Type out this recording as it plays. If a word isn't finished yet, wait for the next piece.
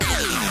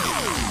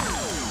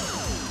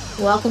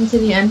Welcome to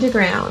the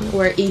Underground,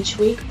 where each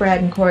week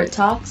Brad and Court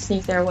Talk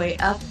sneak their way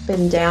up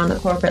and down the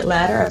corporate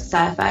ladder of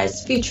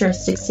sci-fi's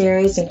futuristic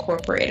series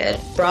incorporated.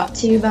 Brought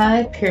to you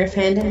by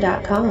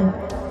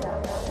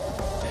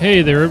PureFandom.com.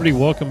 Hey there, everybody.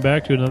 Welcome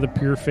back to another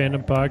Pure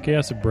Fandom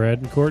podcast of Brad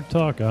and Court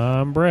Talk.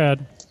 I'm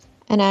Brad.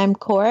 And I'm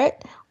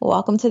Court.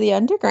 Welcome to the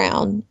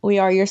Underground. We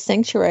are your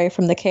sanctuary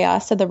from the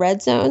chaos of the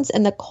red zones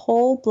and the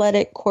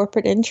cold-blooded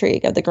corporate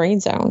intrigue of the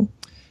green zone.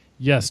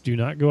 Yes, do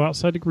not go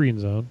outside the green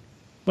zone.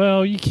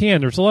 Well, you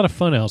can. There's a lot of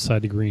fun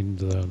outside the green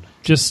zone.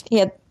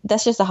 Yeah,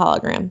 that's just a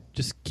hologram.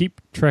 Just keep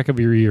track of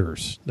your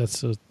ears.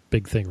 That's a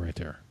big thing right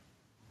there.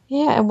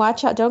 Yeah, and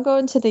watch out. Don't go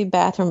into the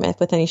bathroom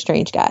with any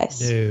strange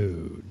guys.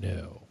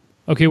 No.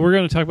 Okay, we're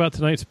going to talk about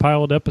tonight's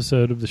pilot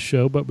episode of the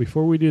show, but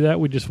before we do that,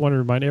 we just want to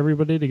remind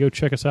everybody to go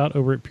check us out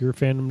over at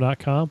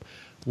purefandom.com.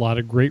 A lot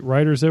of great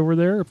writers over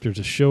there. If there's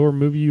a show or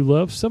movie you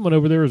love, someone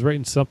over there is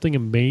writing something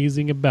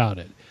amazing about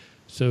it.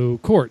 So,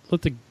 Court,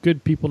 let the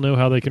good people know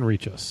how they can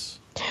reach us.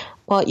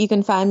 Well, you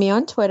can find me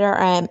on Twitter.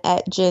 I'm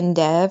at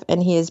JinDev,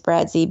 and he is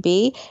Brad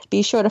ZB.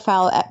 Be sure to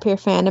follow at Pure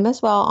Fandom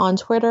as well on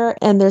Twitter.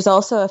 And there's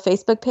also a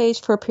Facebook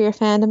page for Pure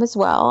Fandom as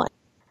well.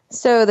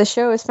 So the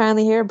show is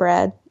finally here,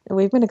 Brad.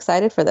 We've been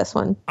excited for this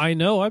one. I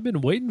know. I've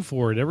been waiting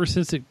for it ever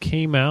since it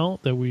came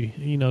out that we,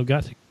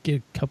 got to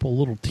get a couple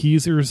little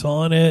teasers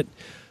on it,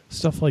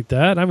 stuff like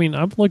that. I mean,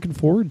 I'm looking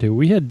forward to it.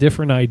 We had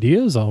different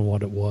ideas on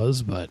what it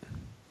was, but...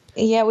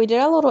 Yeah, we did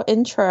a little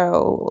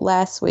intro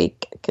last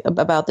week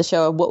about the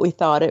show of what we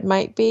thought it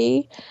might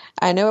be.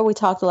 I know we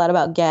talked a lot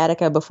about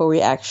Gattaca before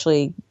we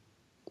actually,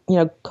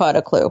 caught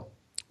a clue.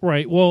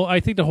 Right. Well,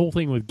 I think the whole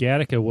thing with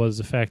Gattaca was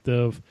the fact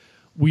of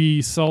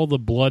we saw the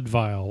blood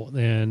vial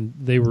and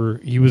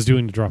he was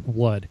doing the drop of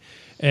blood.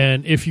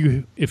 And if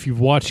you've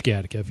watched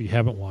Gattaca, if you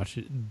haven't watched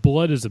it,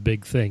 blood is a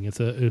big thing.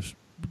 It's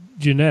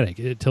genetic.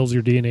 It tells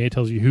your DNA, it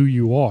tells you who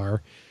you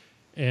are.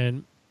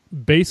 And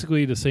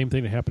basically the same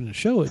thing that happened in the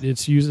show.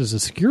 It's used as a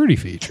security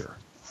feature.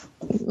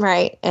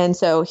 Right. And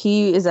so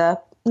he's of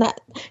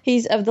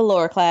the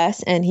lower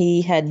class, and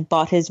he had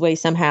bought his way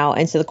somehow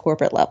into the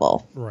corporate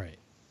level. Right.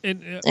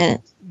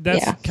 And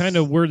that's kind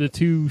of where the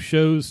two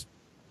shows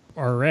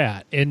are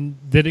at. And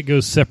then it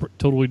goes separate,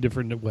 totally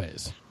different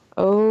ways.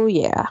 Oh,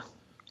 yeah.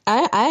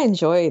 I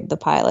enjoyed the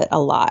pilot a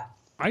lot.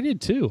 I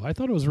did too. I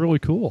thought it was really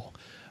cool.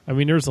 I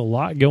mean, there's a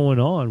lot going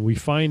on. We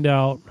find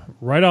out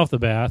right off the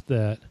bat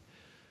that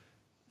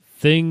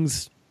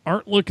things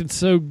aren't looking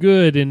so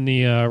good in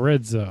the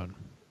red zone.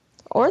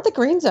 Or the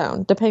green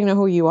zone, depending on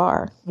who you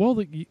are.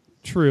 Well,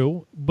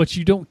 true, but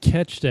you don't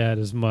catch that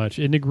as much.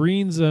 In the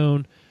green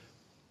zone,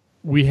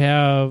 we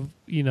have,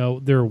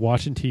 they're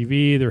watching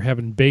TV, they're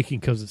having bacon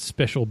because it's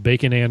special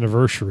bacon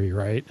anniversary,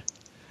 right?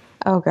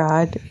 Oh,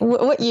 God.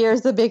 What year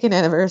is the bacon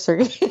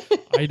anniversary?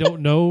 I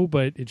don't know,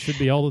 but it should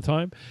be all the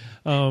time.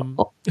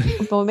 Well,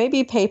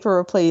 maybe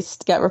paper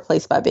got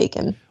replaced by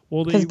bacon.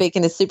 Well, because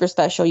bacon is super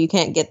special. You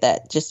can't get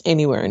that just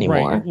anywhere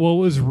anymore. Right. Well, it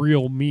was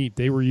real meat.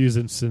 They were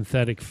using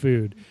synthetic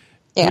food.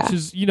 Yeah. Which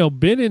is,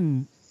 been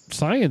in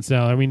science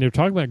now. I mean, they're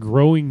talking about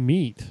growing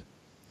meat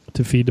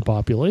to feed the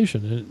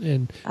population.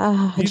 And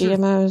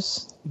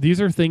GMOs.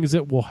 These are things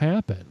that will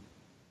happen.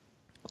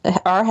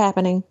 Are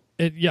happening.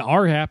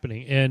 Are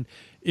happening. And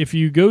if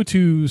you go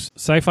to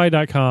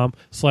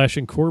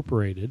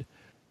sci-fi.com/incorporated,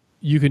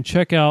 you can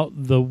check out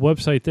the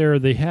website there.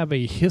 They have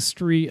a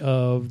history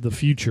of the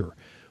future,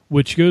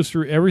 which goes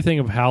through everything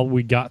of how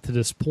we got to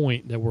this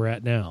point that we're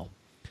at now.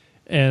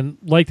 And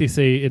like they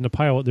say in the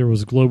pilot, there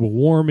was global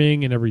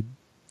warming and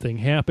everything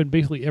happened.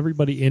 Basically,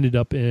 everybody ended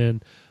up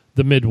in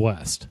the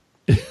Midwest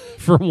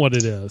from what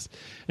it is.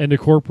 And the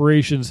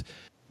corporations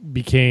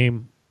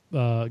became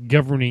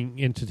governing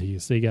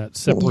entities. They got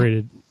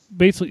separated.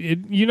 Basically,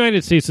 the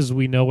United States as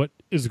we know it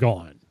is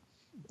gone.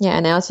 Yeah,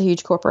 now it's a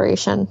huge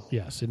corporation.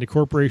 Yes, and the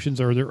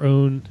corporations are their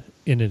own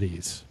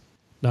entities.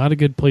 Not a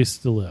good place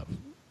to live.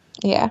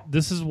 Yeah.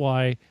 This is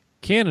why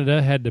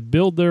Canada had to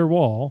build their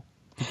wall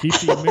to keep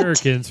the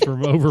Americans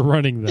from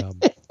overrunning them.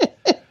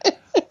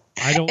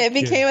 It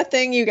became a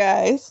thing, you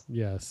guys.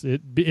 Yes,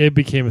 it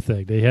became a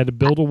thing. They had to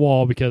build a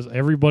wall because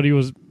everybody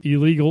was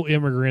illegal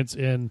immigrants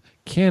in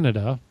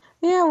Canada.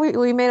 Yeah,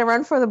 we made a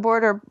run for the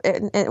border.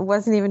 It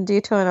wasn't even due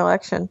to an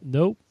election.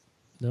 Nope.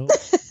 And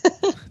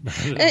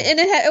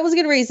it was a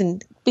good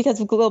reason,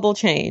 because of global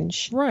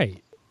change.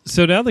 Right.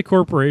 So now the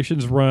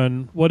corporations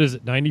run,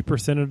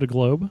 90% of the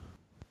globe?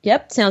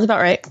 Yep, sounds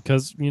about right.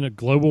 Because,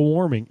 global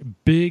warming,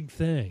 big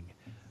thing.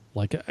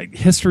 Like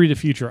history to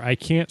future. I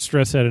can't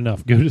stress that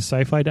enough. Go to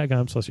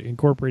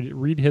sci-fi.com/incorporated,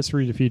 read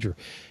history to future.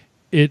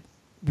 It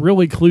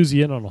really clues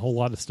you in on a whole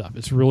lot of stuff.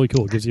 It's really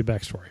cool. It gives you a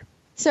backstory.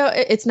 So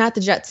it's not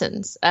the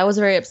Jetsons. I was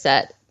very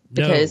upset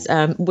because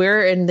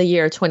we're in the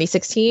year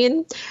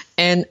 2016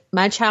 and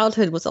my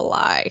childhood was a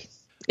lie.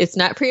 It's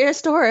not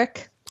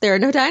prehistoric. There are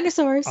no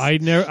dinosaurs. I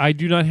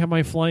do not have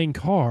my flying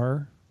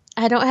car.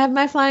 I don't have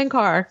my flying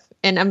car,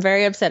 and I'm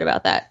very upset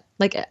about that.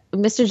 Like,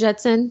 Mr.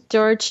 Jetson,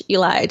 George, you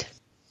lied.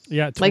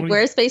 Yeah.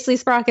 Where's Spacely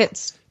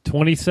Sprockets?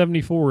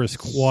 2074 is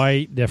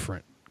quite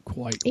different.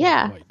 Quite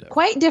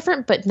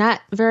different, but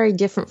not very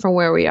different from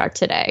where we are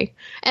today.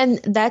 And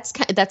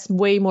that's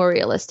way more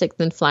realistic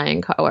than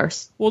flying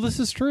cars. Well, this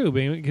is true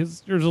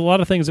because there's a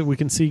lot of things that we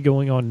can see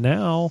going on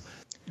now.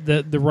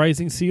 The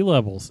rising sea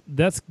levels,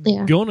 that's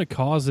going to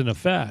cause an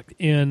effect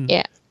in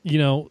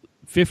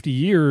 50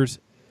 years.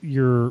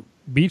 Your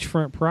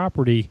beachfront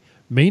property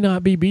may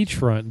not be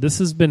beachfront. This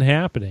has been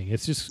happening.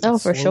 It's just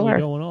for sure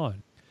going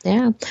on.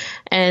 Yeah,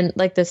 and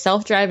like the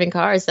self-driving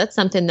cars, that's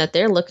something that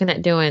they're looking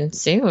at doing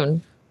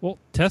soon. Well,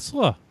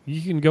 Tesla,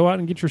 you can go out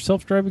and get your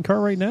self-driving car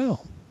right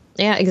now.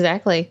 Yeah,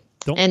 exactly.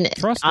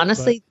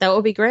 Honestly, that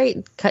would be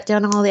great. Cut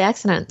down all the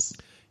accidents.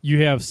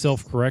 You have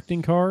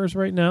self-correcting cars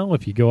right now.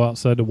 If you go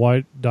outside the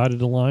wide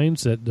dotted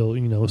lines, that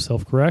they'll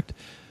self-correct.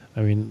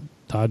 I mean,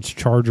 Dodge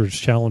Chargers,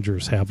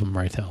 Challengers have them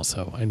right now,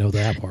 so I know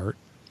that part.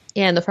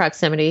 Yeah, and the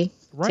proximity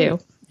too.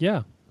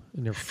 Yeah,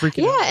 and they're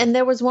freaking. Yeah, and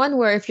there was one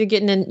where if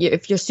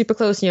you're super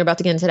close and you're about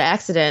to get into the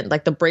accident,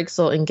 like the brakes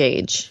will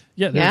engage.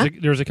 Yeah,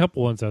 there's a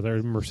couple ones out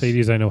there.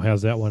 Mercedes, I know,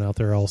 has that one out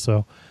there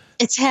also.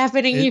 It's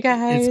happening, you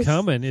guys. It's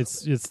coming.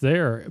 It's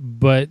there.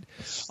 But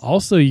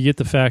also, you get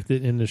the fact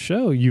that in the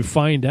show, you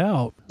find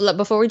out.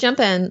 Before we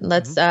jump in,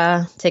 let's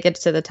take it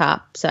to the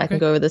top so I can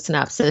go over the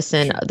synopsis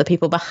and the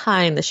people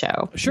behind the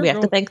show. Sure, we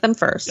have to thank them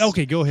first.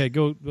 Okay, go ahead.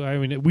 Go. I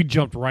mean, we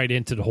jumped right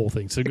into the whole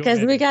thing. So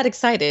because we got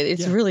excited.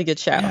 It's a really good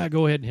show. Yeah,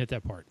 go ahead and hit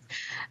that part.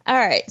 All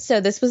right. So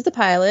this was the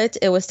pilot.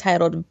 It was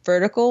titled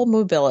Vertical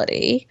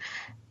Mobility.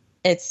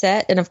 It's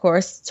set in, of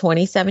course,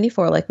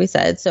 2074, like we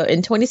said. So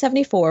in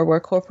 2074, where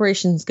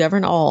corporations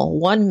govern all,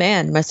 one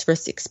man must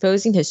risk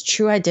exposing his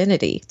true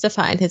identity to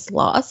find his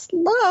lost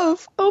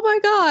love. Oh, my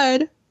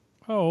God.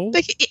 Oh.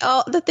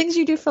 The things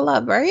you do for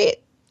love,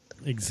 right?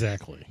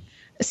 Exactly.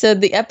 So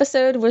the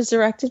episode was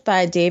directed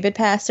by David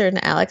Pastor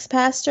and Alex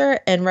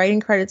Pastor, and writing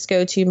credits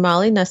go to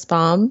Molly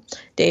Nussbaum,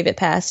 David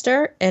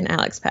Pastor, and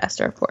Alex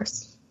Pastor, of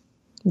course.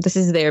 This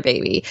is their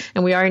baby.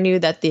 And we already knew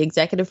that the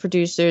executive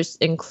producers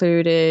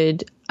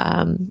included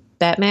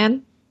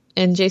Batman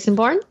and Jason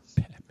Bourne.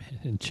 Batman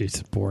and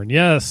Jason Bourne,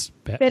 yes.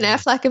 Ben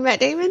Affleck and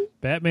Matt Damon.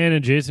 Batman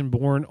and Jason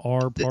Bourne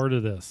are part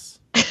of this.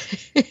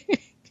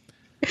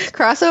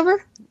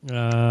 Crossover?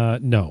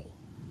 No.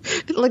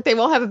 Like they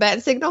won't have a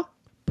bat signal?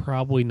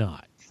 Probably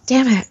not.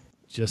 Damn it.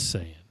 Just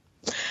saying.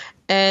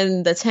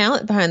 And the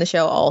talent behind the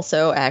show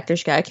also,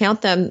 actors, gotta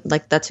count them.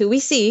 Like that's who we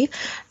see.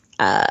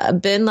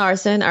 Ben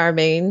Larson, our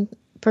main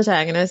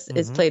protagonist,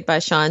 is played by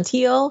Sean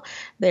Teal.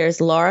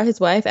 There's Laura, his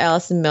wife,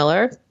 Allison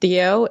Miller,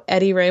 Theo,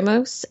 Eddie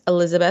Ramos,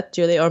 Elizabeth,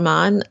 Julia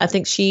Ormond. I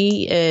think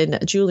she and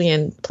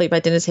Julian, played by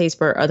Dennis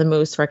Haysbert, are the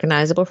most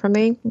recognizable from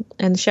me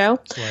in the show.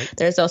 Right.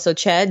 There's also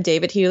Chad,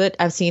 David Hewlett.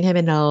 I've seen him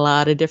in a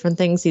lot of different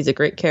things. He's a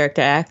great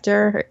character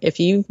actor.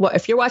 If you're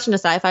watching a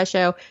sci-fi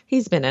show,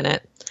 he's been in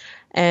it.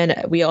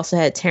 And we also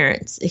had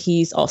Terrence.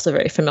 He's also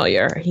very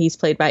familiar. He's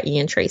played by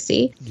Ian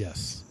Tracy.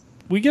 Yes.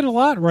 We get a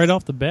lot right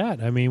off the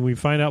bat. I mean, we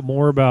find out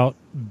more about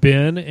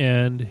Ben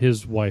and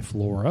his wife,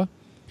 Laura.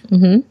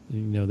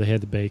 Mm-hmm. They had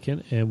the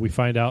bacon. And we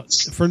find out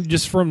from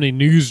the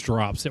news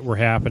drops that were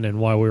happening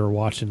while we were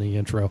watching the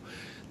intro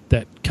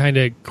that kind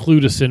of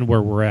clued us in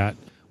where we're at.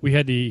 We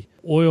had the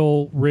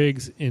oil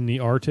rigs in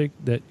the Arctic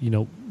that,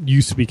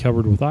 used to be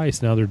covered with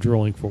ice. Now they're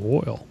drilling for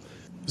oil.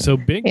 So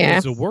Ben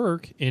goes to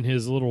work in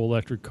his little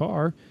electric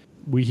car.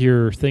 We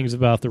hear things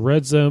about the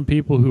red zone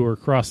people who are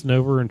crossing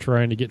over and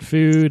trying to get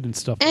food and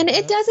stuff. And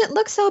it doesn't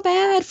look so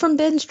bad from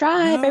Ben's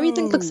drive. No.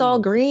 Everything looks all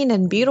green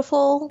and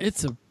beautiful.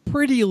 It's a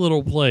pretty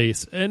little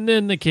place. And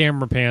then the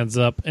camera pans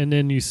up, and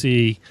then you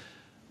see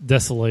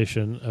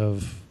desolation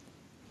of,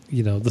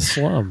 the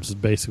slums,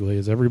 basically,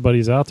 as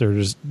everybody's out there.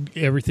 Just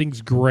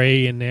everything's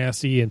gray and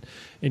nasty, and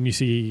you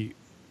see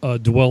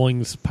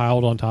dwellings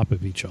piled on top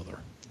of each other.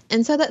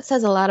 And so that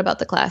says a lot about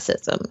the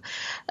classism.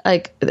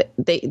 Like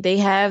they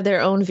have their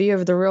own view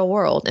of the real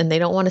world, and they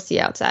don't want to see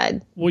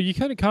outside. Well, you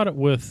kind of caught it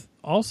with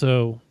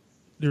also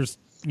there's,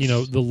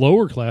 the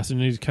lower class,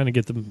 and you kind of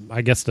get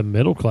the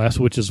middle class,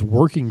 which is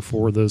working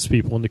for those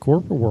people in the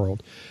corporate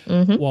world.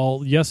 Mm-hmm.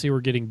 While, yes, they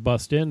were getting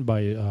bussed in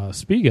by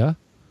Spiga.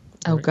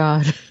 Oh, right?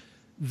 God.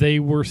 They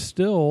were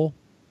still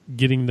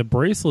getting the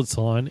bracelets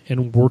on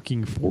and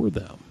working for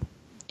them.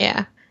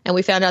 Yeah. And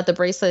we found out the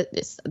bracelet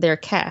is their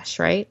cash,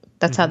 right?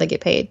 That's how they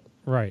get paid.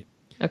 Right.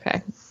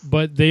 Okay.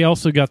 But they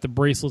also got the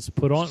bracelets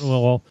put on.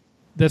 Well,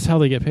 that's how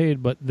they get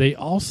paid. But they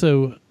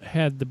also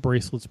had the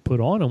bracelets put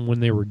on them when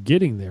they were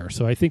getting there.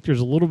 So I think there's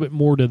a little bit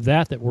more to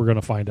that we're going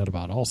to find out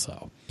about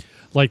also.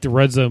 Like the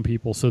red zone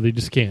people, so they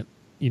just can't,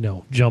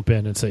 jump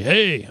in and say,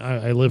 hey,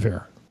 I live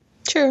here.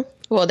 True.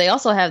 Well, they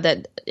also have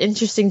that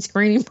interesting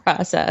screening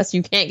process.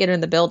 You can't get in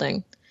the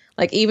building.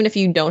 Like, even if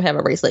you don't have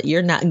a bracelet,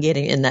 you're not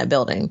getting in that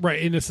building.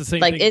 Right, and it's the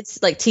same thing. Like,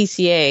 it's like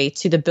TCA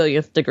to the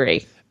billionth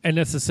degree. And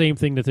that's the same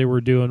thing that they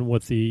were doing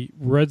with the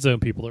red zone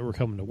people that were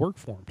coming to work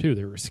for them, too.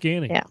 They were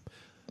scanning them.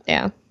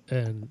 Yeah.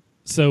 And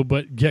so,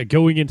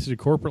 going into the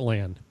corporate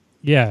land,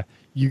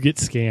 you get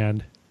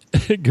scanned,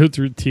 go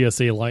through the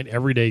TSA line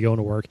every day going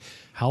to work.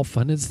 How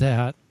fun is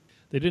that?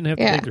 They didn't have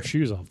to take their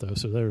shoes off, though,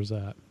 so there's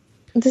that.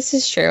 This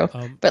is true.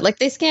 But like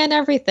they scan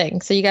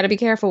everything. So you got to be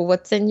careful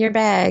what's in your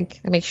bag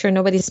and make sure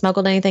nobody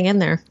smuggled anything in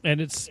there.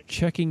 And it's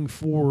checking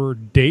for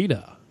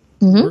data.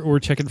 We're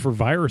checking for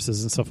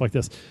viruses and stuff like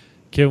this.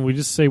 Can we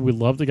just say we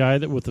love the guy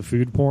that with the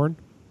food porn?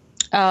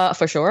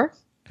 For sure.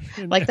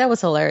 Like that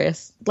was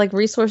hilarious. Like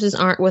resources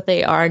aren't what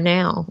they are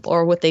now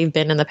or what they've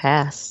been in the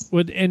past.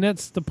 And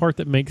that's the part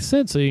that makes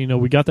sense. You know,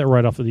 we got that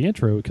right off of the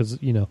intro because,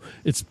 you know,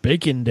 it's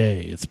bacon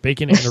day. It's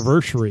bacon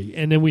anniversary.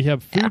 And then we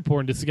have food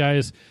porn. This guy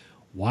is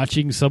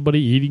watching somebody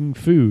eating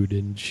food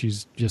and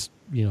she's just,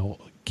 you know,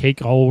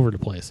 cake all over the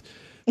place.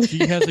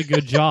 She has a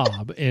good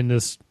job in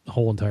this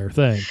whole entire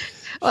thing.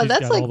 Well,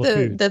 that's like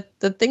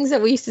the things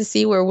that we used to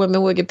see where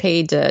women would get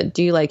paid to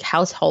do like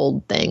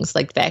household things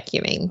like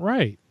vacuuming.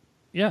 Right.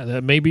 Yeah,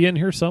 that may be in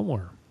here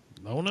somewhere.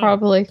 Oh, no.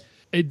 Probably.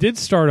 It did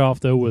start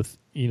off, though, with,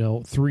 you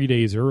know, 3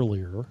 days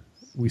earlier,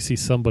 we see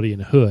somebody in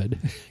a hood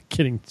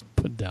getting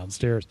put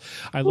downstairs.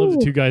 I love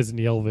the two guys in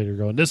the elevator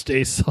going, this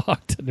day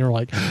sucked. And they're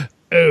like,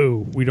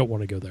 oh, we don't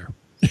want to go there.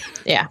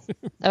 Yeah.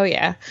 Oh,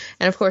 yeah.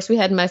 And, of course, we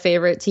had my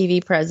favorite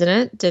TV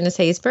president, Dennis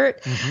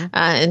Haysbert,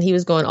 and he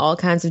was going all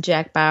kinds of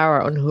Jack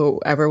Bauer on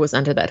whoever was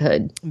under that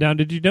hood. Now,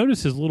 did you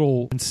notice his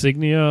little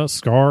insignia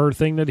scar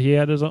thing that he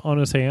had on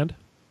his hand?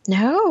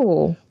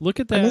 No. Look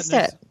at that. I missed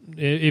it.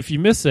 If you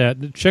miss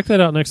that, check that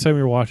out next time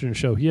you're watching the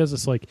show. He has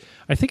this, like,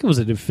 I think it was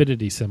an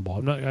infinity symbol.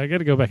 I got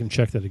to go back and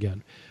check that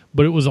again.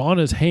 But it was on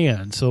his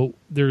hand, so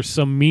there's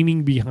some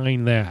meaning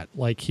behind that.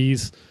 Like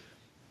he's,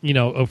 you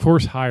know, of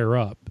course, higher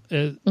up.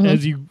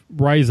 As you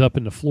rise up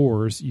in the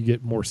floors, you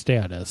get more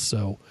status.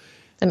 So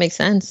that makes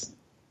sense.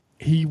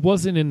 He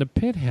wasn't in the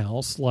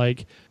penthouse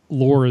like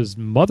Laura's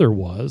mother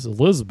was,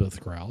 Elizabeth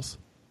Krause,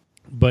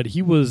 but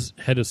he was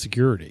head of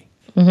security.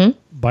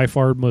 By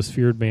far most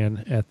feared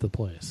man at the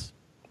place.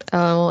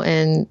 Oh,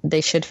 and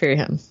they should fear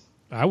him.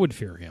 I would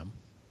fear him.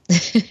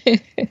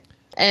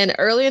 And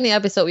earlier in the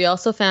episode, we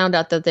also found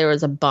out that there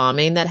was a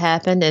bombing that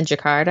happened in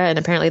Jakarta, and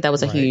apparently that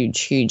was a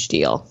huge, huge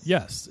deal.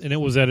 Yes, and it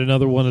was at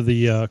another one of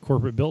the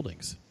corporate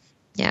buildings.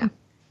 Yeah.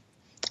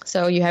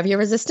 So you have your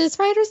resistance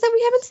fighters that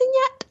we haven't seen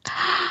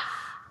yet?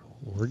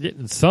 We're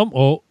getting some.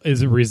 Oh,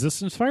 is it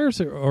Resistance Fighters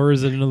or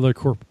is it another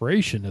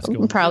corporation that's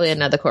going? Probably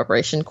another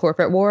corporation,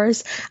 Corporate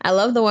Wars. I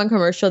love the one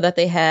commercial that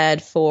they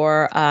had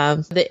for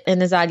the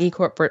Inazagi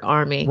Corporate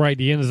Army. Right,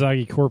 the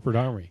Inazagi Corporate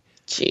Army.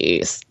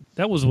 Jeez.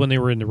 That was when they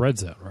were in the red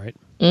zone, right?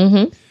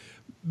 Mm-hmm.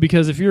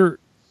 Because if you're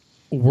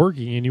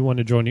working and you want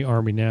to join the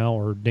Army now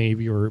or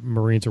Navy or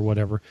Marines or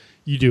whatever,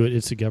 you do it.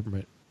 It's the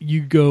government.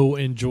 You go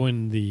and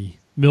join the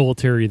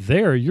military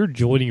there, you're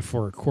joining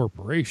for a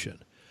corporation.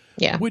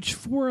 Yeah. Which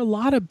for a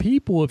lot of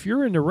people, if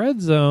you're in the red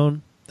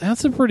zone,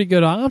 that's a pretty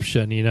good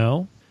option, you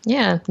know?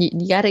 Yeah,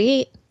 you got to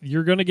eat.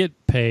 You're going to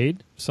get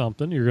paid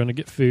something. You're going to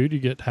get food. You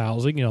get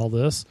housing and all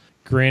this.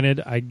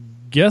 Granted, I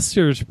guess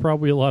there's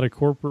probably a lot of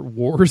corporate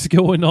wars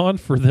going on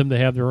for them to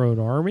have their own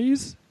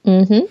armies.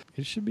 Mm-hmm.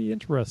 It should be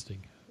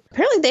interesting.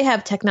 Apparently they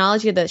have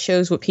technology that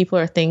shows what people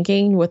are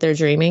thinking, what they're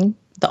dreaming.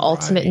 The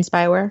ultimate in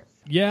spyware.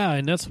 Yeah,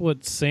 and that's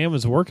what Sam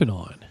is working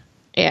on.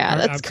 Yeah,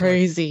 that's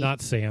crazy. Sorry,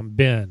 not Sam,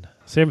 Ben.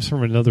 Sam's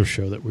from another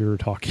show that we were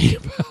talking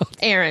about.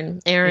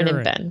 Aaron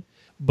and Ben.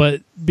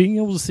 But being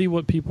able to see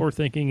what people are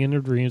thinking in their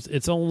dreams,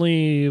 it's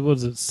only,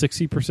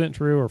 60%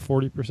 true or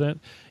 40%?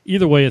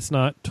 Either way, it's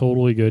not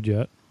totally good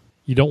yet.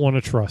 You don't want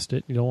to trust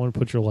it. You don't want to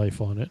put your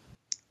life on it.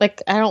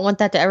 Like, I don't want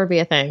that to ever be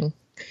a thing.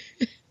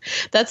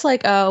 That's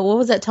like, what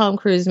was that Tom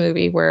Cruise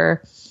movie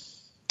where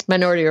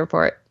Minority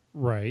Report?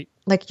 Right.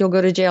 Like, you'll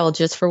go to jail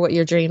just for what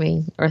you're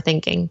dreaming or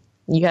thinking.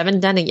 You haven't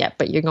done it yet,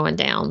 but you're going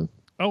down.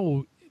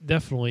 Oh,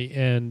 definitely.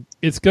 And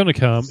it's going to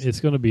come. It's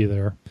going to be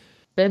there.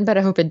 Ben, but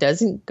I hope it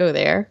doesn't go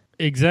there.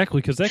 Exactly,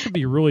 because that could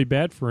be really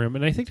bad for him.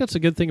 And I think that's a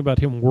good thing about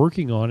him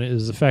working on it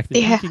is the fact that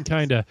he can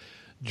kind of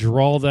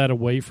draw that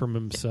away from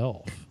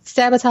himself.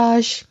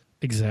 Sabotage.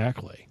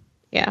 Exactly.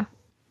 Yeah.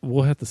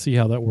 We'll have to see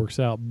how that works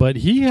out. But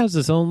he has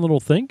his own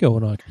little thing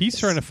going on. He's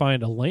trying to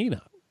find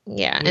Elena.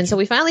 Yeah, and so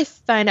we finally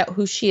find out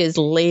who she is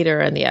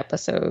later in the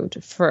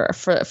episode. For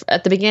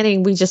at the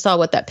beginning, we just saw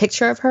that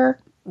picture of her.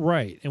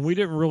 Right, and we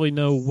didn't really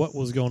know what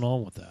was going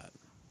on with that.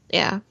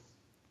 Yeah.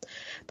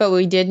 But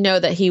we did know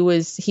that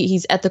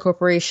he's at the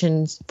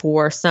corporation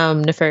for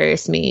some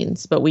nefarious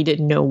means, but we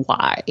didn't know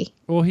why.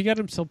 Well, he got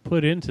himself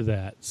put into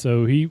that.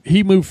 So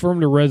he moved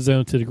from the red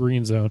zone to the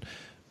green zone.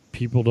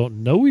 People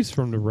don't know he's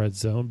from the red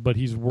zone, but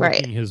he's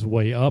working his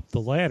way up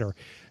the ladder.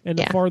 And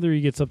the farther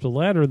he gets up the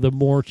ladder, the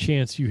more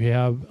chance you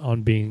have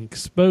on being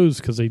exposed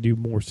because they do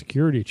more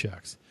security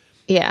checks.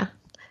 Yeah.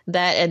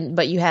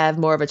 But you have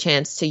more of a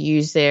chance to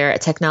use their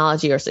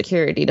technology or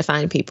security to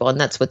find people, and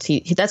that's what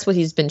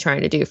he's been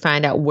trying to do,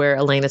 find out where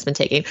Elena's been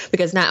taken.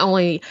 Because not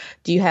only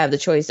do you have the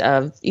choice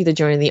of either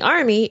joining the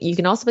army, you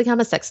can also become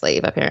a sex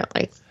slave,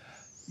 apparently.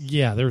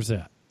 Yeah, there's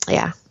that.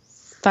 Yeah,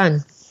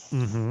 fun.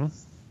 Mm-hmm.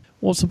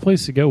 Well, it's a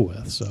place to go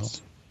with, so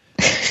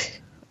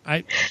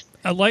I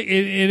like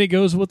it, and it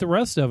goes with the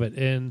rest of it,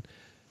 and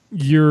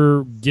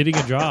you're getting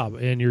a job,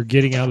 and you're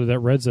getting out of that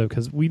red zone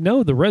because we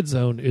know the red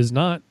zone is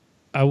not.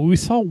 We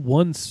saw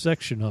one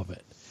section of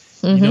it,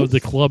 the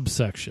club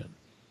section.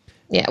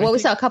 Yeah, well, we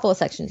saw a couple of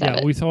sections of it.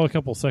 Yeah, we saw a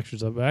couple of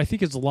sections of it. I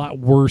think it's a lot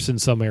worse in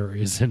some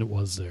areas than it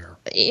was there.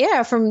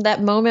 Yeah, from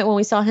that moment when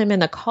we saw him in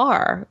the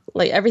car,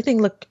 like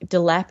everything looked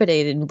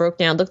dilapidated and broke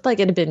down. Looked like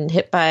it had been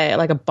hit by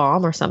like a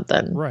bomb or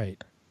something.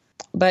 Right.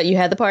 But you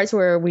had the parts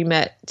where we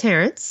met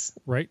Terrence.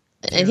 Right.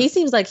 And he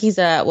seems like he's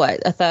a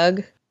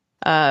thug,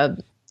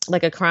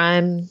 like a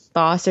crime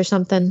boss or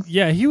something.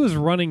 Yeah, he was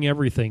running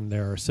everything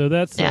there. So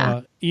that's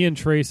Ian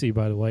Tracy,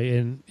 by the way.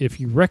 And if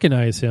you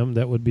recognize him,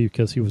 that would be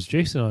because he was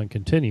Jason on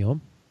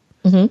Continuum.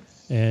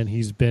 Mm-hmm. And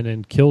he's been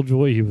in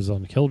Killjoy. He was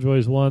on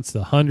Killjoys once, The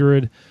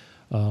 100,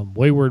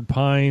 Wayward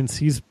Pines.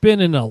 He's been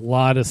in a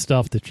lot of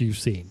stuff that you've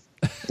seen.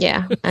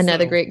 Yeah,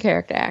 another great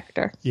character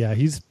actor. Yeah,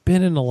 he's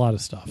been in a lot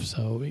of stuff.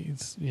 So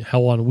he's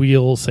Hell on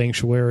Wheels,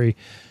 Sanctuary,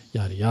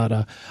 yada,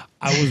 yada.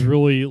 I was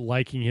really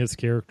liking his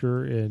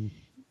character, and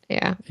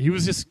yeah, he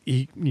was just,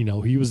 he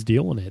was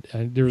dealing it.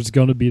 And there's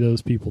going to be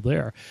those people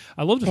there.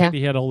 I love the fact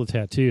he had all the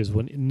tattoos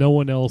when no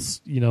one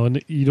else,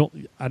 and you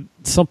don't,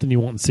 something you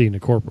won't see in the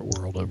corporate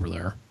world over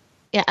there.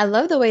 Yeah, I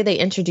love the way they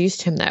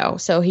introduced him, though.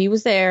 So he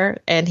was there,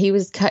 and he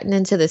was cutting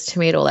into this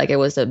tomato like it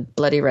was a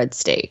bloody red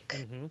steak.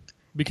 Mm-hmm.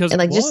 Because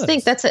just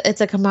think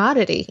it's a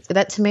commodity.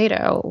 That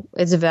tomato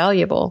is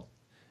valuable.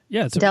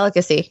 Yeah, it's a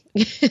delicacy.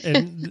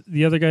 And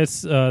the other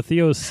guy's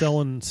Theo's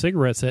selling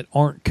cigarettes that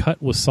aren't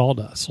cut with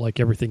sawdust like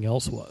everything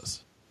else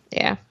was.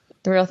 Yeah,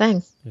 the real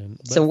thing.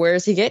 So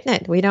where's he getting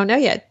it? We don't know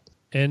yet.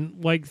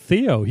 And like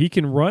Theo, he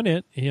can run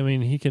it. I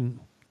mean,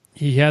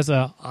 he has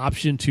an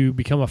option to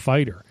become a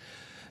fighter.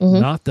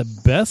 Mm-hmm. Not the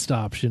best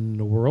option in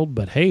the world,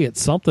 but hey,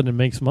 it's something that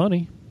makes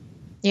money.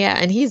 Yeah,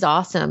 and he's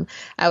awesome.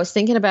 I was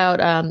thinking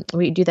about,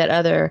 we do that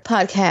other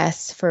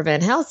podcast for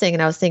Van Helsing,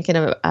 and I was thinking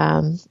of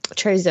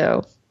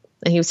Trezo,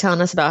 and he was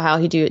telling us about how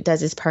he does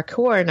his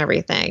parkour and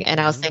everything. And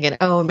I was thinking,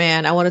 oh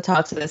man, I want to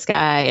talk to this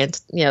guy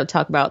and,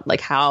 talk about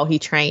like how he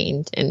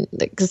trained, and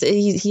because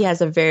he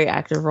has a very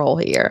active role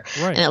here.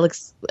 Right. And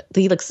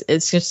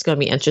it's just going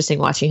to be interesting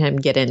watching him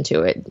get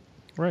into it.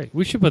 Right.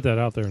 We should put that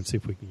out there and see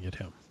if we can get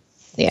him.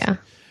 Yeah.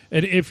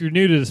 And if you're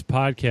new to this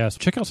podcast,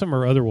 check out some of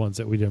our other ones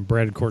that we did.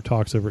 Brad and Court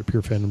Talks over at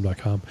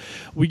purefandom.com.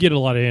 We get a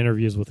lot of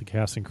interviews with the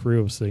cast and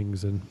crew of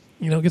things and,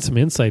 get some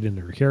insight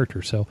into their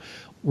character. So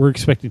we're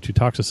expecting to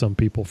talk to some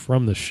people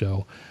from the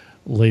show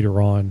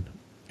later on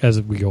as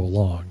we go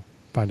along,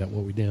 find out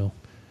what we know.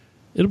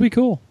 It'll be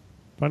cool.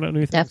 Find out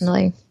new things.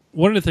 Definitely.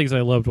 One of the things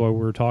I loved while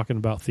we were talking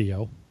about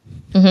Theo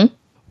mm-hmm.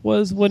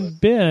 was when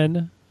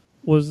Ben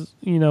was,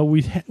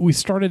 we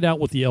started out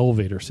with the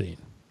elevator scene.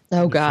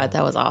 Oh, God,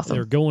 that was awesome.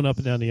 They're going up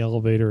and down the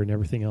elevator and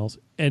everything else.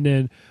 And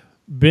then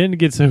Ben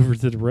gets over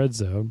to the red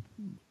zone,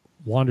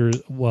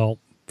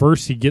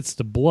 first he gets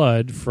the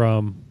blood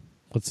from,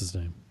 what's his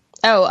name?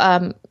 Oh,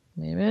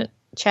 wait a minute.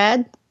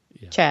 Chad?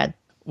 Yeah. Chad.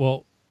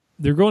 Well,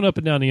 they're going up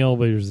and down the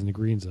elevators in the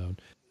green zone.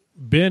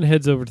 Ben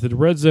heads over to the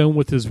red zone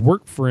with his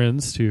work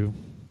friends to,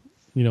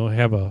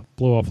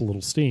 blow off a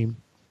little steam.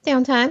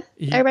 Downtime.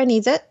 Everybody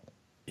needs it.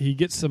 He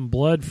gets some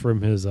blood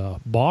from his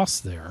boss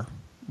there,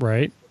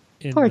 right?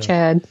 And, poor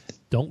Chad.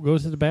 Don't go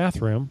to the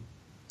bathroom.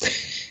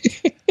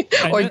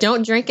 Or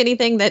don't drink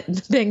anything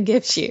that Ben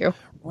gives you.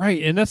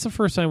 Right, and that's the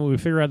first time we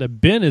figure out that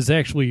Ben is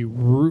actually,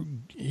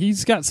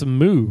 he's got some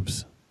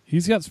moves.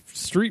 He's got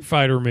Street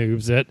Fighter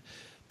moves that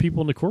people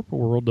in the corporate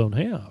world don't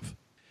have.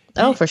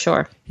 For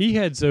sure. He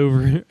heads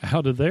over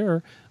to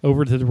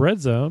the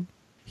red zone.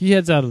 He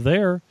heads out of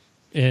there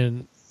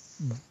and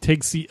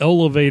takes the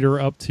elevator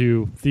up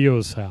to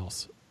Theo's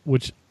house,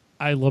 which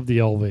I love the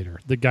elevator.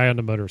 The guy on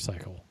the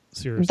motorcycle.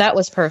 Seriously. That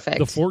was perfect.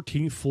 The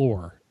 14th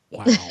floor.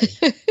 Wow.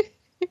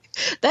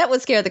 That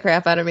would scare the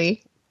crap out of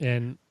me.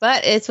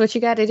 But it's what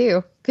you got to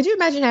do. Could you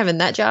imagine having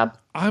that job?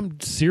 I'm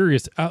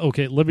serious.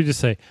 Okay, let me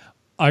just say,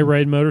 I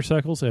ride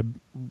motorcycles. I've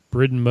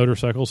ridden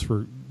motorcycles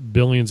for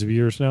billions of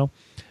years now.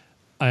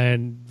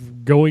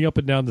 And going up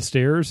and down the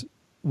stairs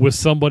with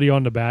somebody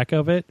on the back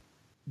of it,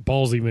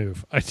 ballsy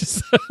move.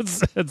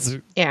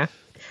 Yeah.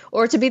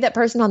 Or to be that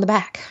person on the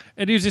back.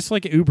 And he was just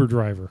like an Uber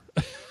driver.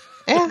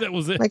 Yeah, that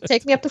was it. Like,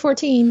 take me up to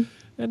 14.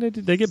 And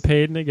they get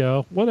paid and they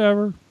go,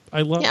 whatever.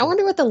 I love it. I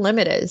wonder what the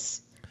limit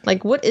is.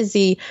 Like, what is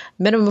the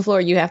minimum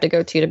floor you have to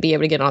go to be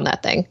able to get on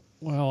that thing?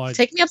 Well,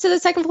 take me up to the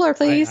second floor,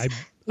 please.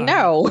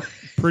 No. I'm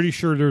pretty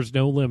sure there's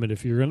no limit.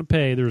 If you're going to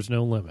pay, there's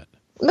no limit.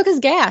 Because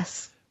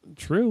gas.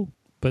 True,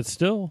 but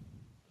still.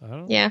 I don't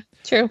know. Yeah,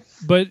 true.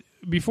 But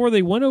before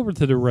they went over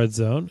to the red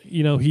zone,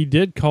 he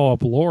did call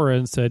up Laura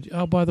and said,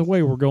 oh, by the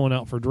way, we're going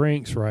out for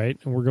drinks, right?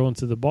 And we're going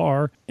to the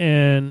bar.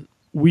 And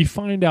we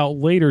find out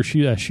later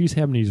she's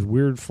having these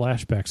weird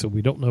flashbacks, so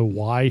we don't know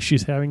why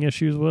she's having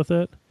issues with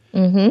it.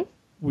 Mm-hmm.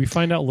 We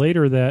find out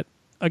later that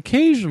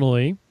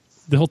occasionally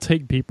they'll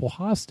take people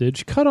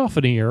hostage, cut off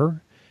an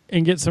ear,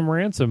 and get some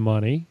ransom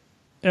money,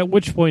 at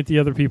which point the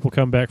other people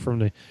come back from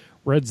the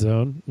red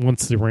zone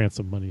once the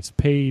ransom money's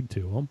paid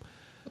to them,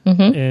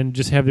 mm-hmm. and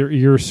just have their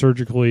ears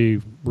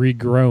surgically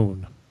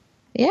regrown.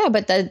 Yeah,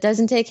 but that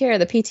doesn't take care of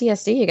the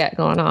PTSD you got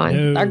going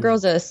on. No. Our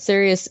girl's a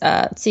serious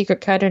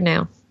secret cutter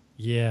now.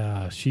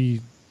 Yeah,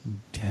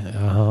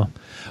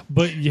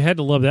 but you had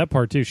to love that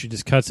part too. She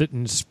just cuts it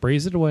and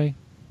sprays it away.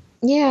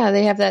 Yeah,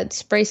 they have that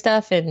spray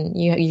stuff, and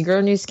you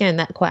grow new skin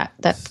that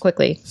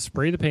quickly.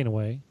 Spray the pain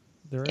away.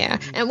 Yeah,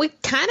 and we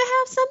kind of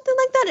have something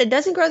like that. It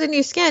doesn't grow the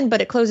new skin, but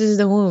it closes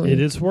the wound.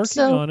 It is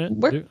working on it.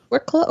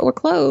 We're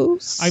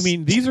close. I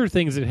mean, these are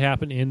things that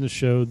happen in the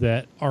show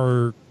that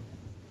are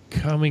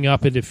coming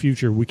up in the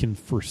future. We can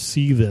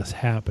foresee this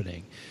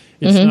happening.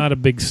 It's not a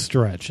big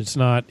stretch. It's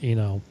not,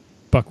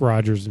 Buck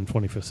Rogers in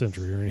 25th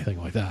Century or anything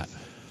like that.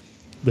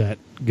 That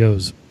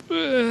goes,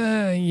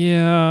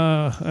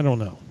 yeah, I don't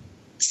know.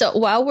 So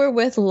while we're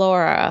with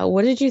Laura,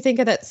 what did you think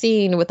of that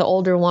scene with the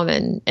older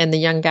woman and the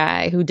young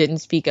guy who didn't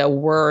speak a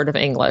word of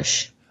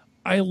English?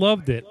 I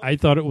loved it. I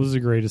thought it was the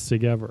greatest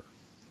thing ever.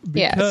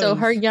 Yeah, so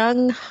her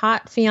young,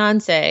 hot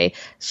fiance,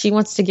 she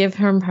wants to give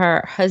him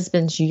her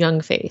husband's young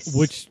face.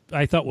 Which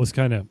I thought was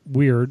kind of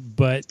weird,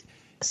 but...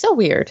 So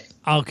weird.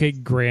 Okay,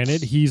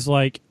 granted, he's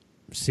like,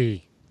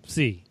 see.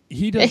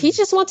 He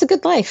just wants a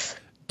good life.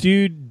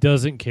 Dude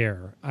doesn't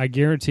care. I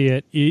guarantee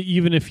it.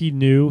 Even if he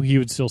knew, he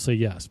would still say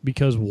yes.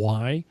 Because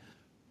why?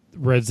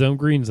 Red zone,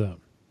 green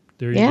zone.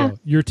 There you go.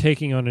 You're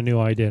taking on a new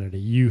identity.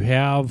 You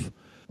have...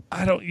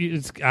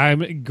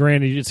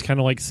 granted, it's kind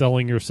of like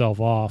selling yourself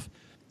off.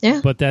 Yeah.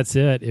 But that's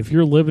it. If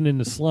you're living in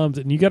the slums,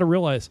 and you got to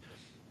realize,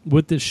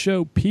 with this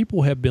show,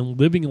 people have been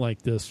living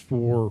like this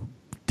for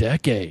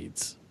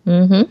decades.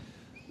 Mm-hmm.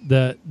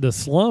 The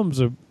slums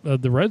of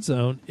the red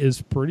zone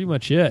is pretty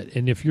much it.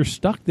 And if you're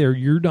stuck there,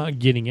 you're not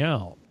getting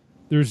out.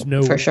 There's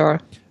no... For sure.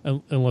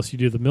 Unless you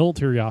do the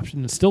military option,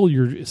 and still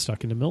you're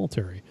stuck in the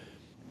military.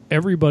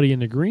 Everybody in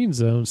the green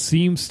zone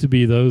seems to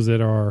be those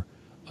that are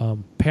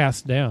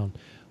passed down.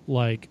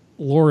 Like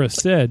Laura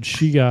said,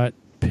 she got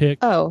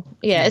picked. Oh,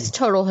 yeah, it's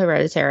total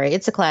hereditary.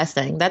 It's a class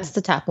thing. That's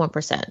the top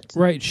 1%.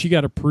 Right. She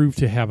got approved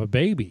to have a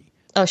baby.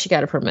 Oh, she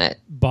got a permit.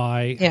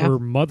 By her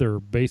mother,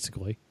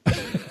 basically.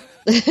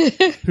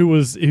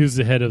 who's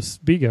the head of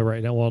Spiga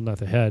right now. Well, not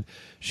the head.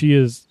 She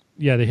is,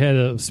 the head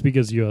of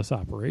Spiga's U.S.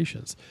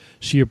 operations.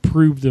 She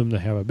approved them to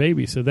have a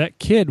baby. So that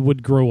kid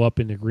would grow up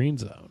in the green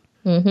zone.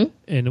 Mm-hmm.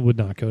 And it would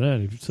not go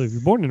down. So if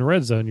you're born in the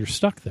red zone, you're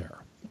stuck there.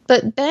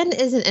 But Ben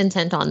isn't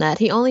intent on that.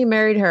 He only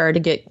married her to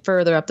get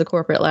further up the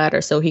corporate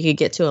ladder so he could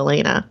get to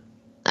Elena.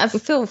 I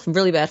feel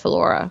really bad for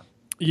Laura.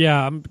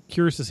 Yeah, I'm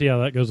curious to see how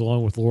that goes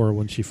along with Laura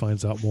when she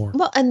finds out more.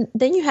 Well, and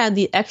then you had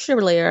the extra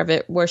layer of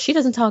it where she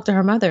doesn't talk to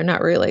her mother,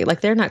 not really.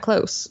 Like, they're not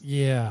close.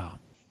 Yeah.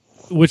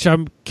 Which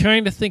I'm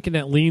kind of thinking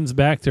that leans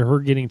back to her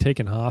getting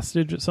taken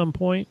hostage at some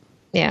point.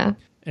 Yeah.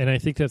 And I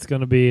think that's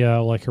going to be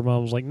like her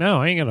mom was like,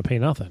 no, I ain't going to pay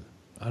nothing.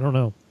 I don't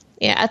know.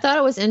 Yeah, I thought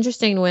it was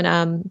interesting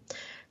when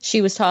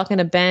she was talking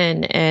to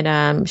Ben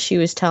and she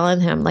was telling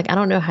him, like, I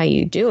don't know how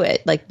you do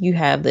it. Like, you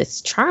have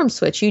this charm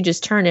switch. You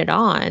just turn it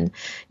on.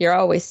 You're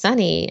always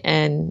sunny.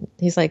 And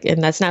he's like,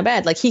 and that's not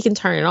bad. Like, he can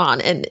turn it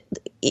on. And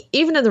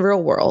even in the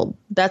real world,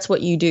 that's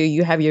what you do.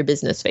 You have your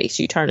business face.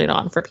 You turn it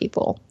on for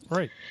people.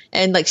 Right.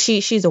 And, like,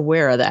 she's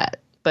aware of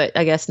that. But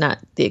I guess not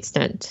the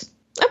extent.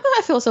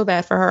 I feel so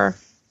bad for her.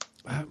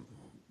 Really?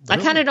 I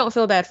kind of don't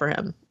feel bad for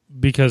him.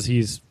 Because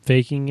he's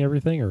faking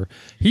everything, or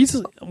he's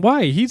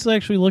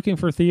actually looking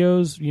for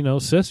Theo's,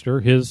 sister,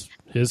 his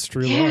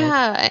true love.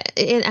 Yeah,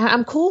 and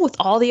I'm cool with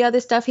all the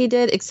other stuff he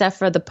did, except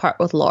for the part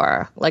with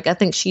Laura. Like, I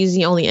think she's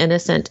the only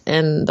innocent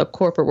in the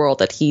corporate world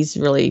that he's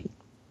really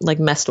like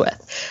messed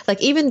with. Like,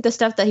 even the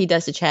stuff that he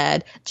does to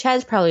Chad.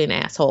 Chad's probably an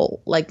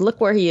asshole. Like, look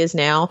where he is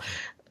now.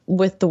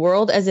 With the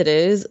world as it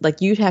is,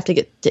 like, you'd have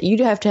to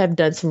have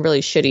done some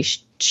really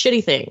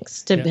shitty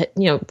things to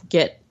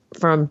get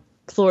from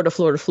floor to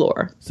floor to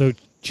floor. So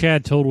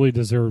Chad totally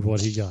deserved what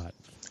he got.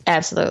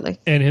 Absolutely.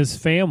 And his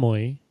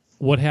family,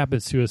 what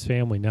happens to his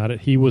family now that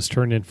he was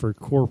turned in for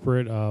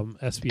corporate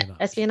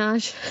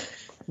espionage?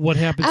 What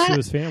happens to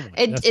his family?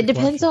 It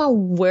depends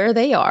on where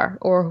they are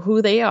or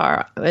who they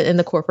are in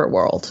the corporate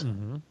world.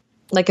 Mm-hmm.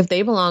 Like, if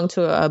they belong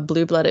to a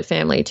blue-blooded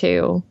family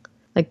too,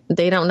 like,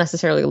 they don't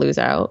necessarily lose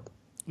out.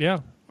 Yeah.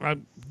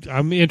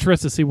 I'm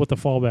interested to see what the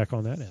fallback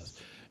on that is.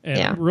 And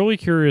I'm really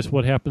curious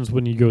what happens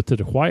when you go to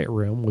the quiet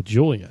room with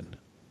Julian.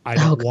 I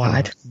don't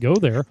want to go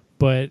there,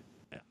 but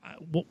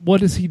what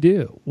does he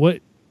do?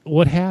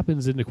 What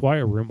happens in the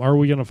quiet room? Are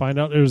we going to find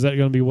out? Or is that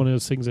going to be one of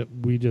those things that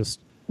we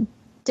just...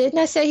 Didn't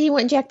I say he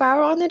went Jack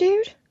Bauer on the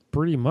dude?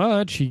 Pretty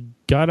much. He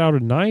got out a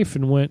knife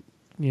and went,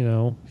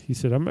 he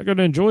said, I'm not going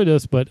to enjoy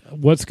this, but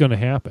what's going to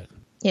happen?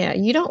 Yeah,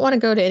 you don't want to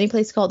go to any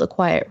place called the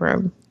quiet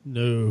room.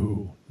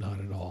 No, not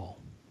at all.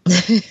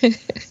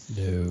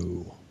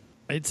 No.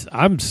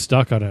 I'm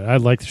stuck on it. I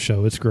like the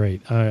show. It's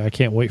great. I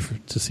can't wait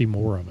to see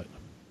more of it.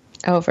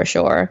 Oh, for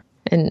sure.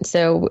 And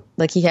so,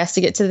 like, he has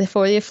to get to the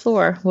 40th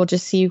floor. We'll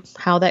just see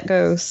how that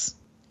goes.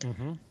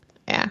 Mm-hmm.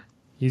 Yeah.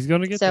 He's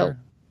going to get there.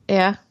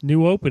 Yeah.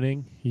 New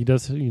opening. He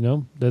does,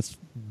 that's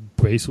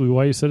basically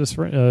why he set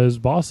his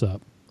boss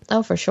up.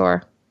 Oh, for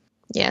sure.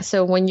 Yeah.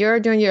 So when you're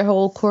doing your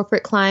whole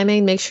corporate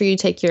climbing, make sure you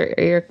take your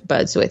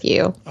earbuds with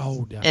you.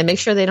 Oh, definitely. And make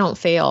sure they don't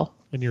fail.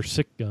 And your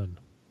sick gun.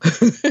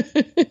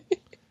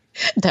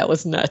 That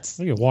was nuts.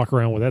 You can walk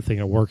around with that thing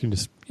at work and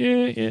just,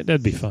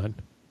 that'd be fun.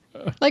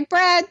 Like,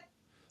 Brad,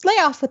 lay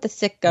off with the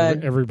sick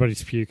gun.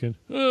 Everybody's puking.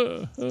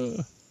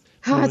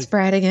 Oh, it's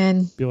Brad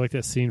again. Be like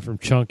that scene from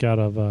Chunk out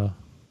of, what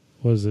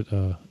was it,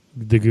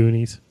 The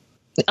Goonies?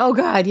 Oh,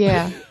 God,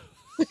 yeah.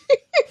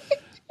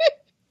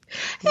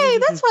 Hey,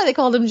 that's why they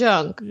called him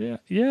Chunk.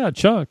 Yeah,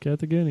 Chunk at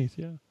The Goonies,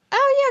 yeah.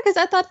 Oh, yeah,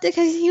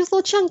 because he was a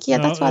little chunky. Yeah,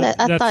 that's why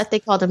I thought they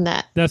called him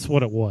that. That's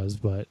what it was,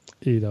 but,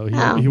 he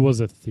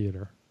was at the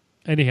theater.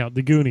 Anyhow,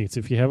 The Goonies,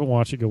 if you haven't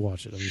watched it, go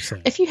watch it. I'm just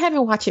saying. If you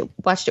haven't watched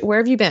it, where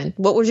have you been?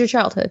 What was your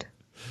childhood?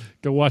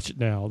 Go watch it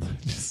now.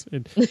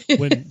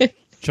 When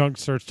Chunk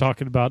starts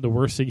talking about the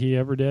worst thing he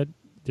ever did,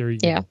 there you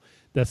go.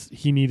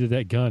 He needed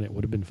that gun. It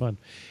would have been fun.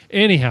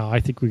 Anyhow, I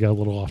think we got a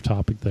little off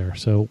topic there.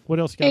 So what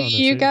else you got on this?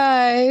 You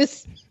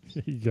guys.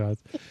 You guys.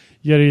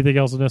 You got anything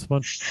else on this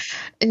one?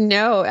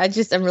 No,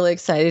 I'm really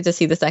excited to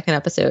see the second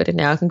episode, and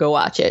now I can go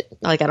watch it.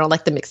 Like, I don't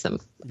like to mix them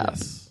up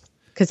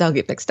because I'll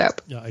get mixed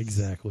up. Yeah,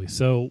 exactly.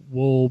 So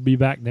we'll be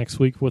back next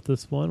week with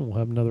this one. We'll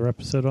have another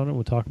episode on it.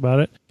 We'll talk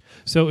about it.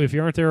 So if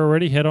you aren't there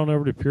already, head on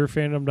over to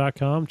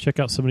purefandom.com. Check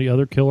out some of the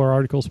other killer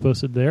articles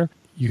posted there.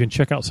 You can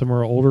check out some of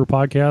our older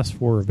podcasts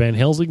for Van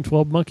Helsing,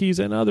 12 Monkeys,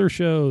 and other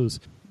shows.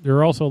 There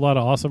are also a lot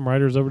of awesome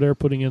writers over there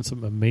putting in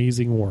some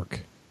amazing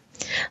work.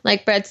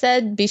 Like Brad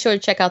said, be sure to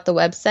check out the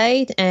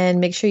website and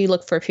make sure you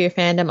look for Pure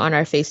Fandom on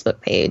our Facebook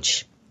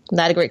page. We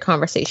had a great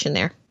conversation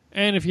there.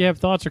 And if you have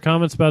thoughts or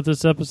comments about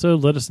this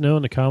episode, let us know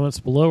in the comments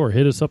below or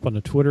hit us up on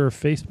the Twitter or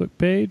Facebook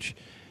page.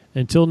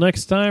 Until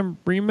next time,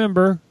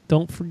 remember,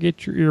 don't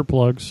forget your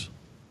earplugs.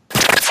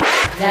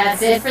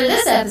 That's it for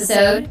this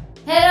episode.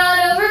 Head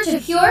on over to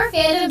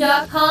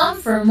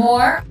purefandom.com for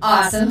more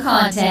awesome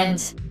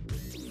content.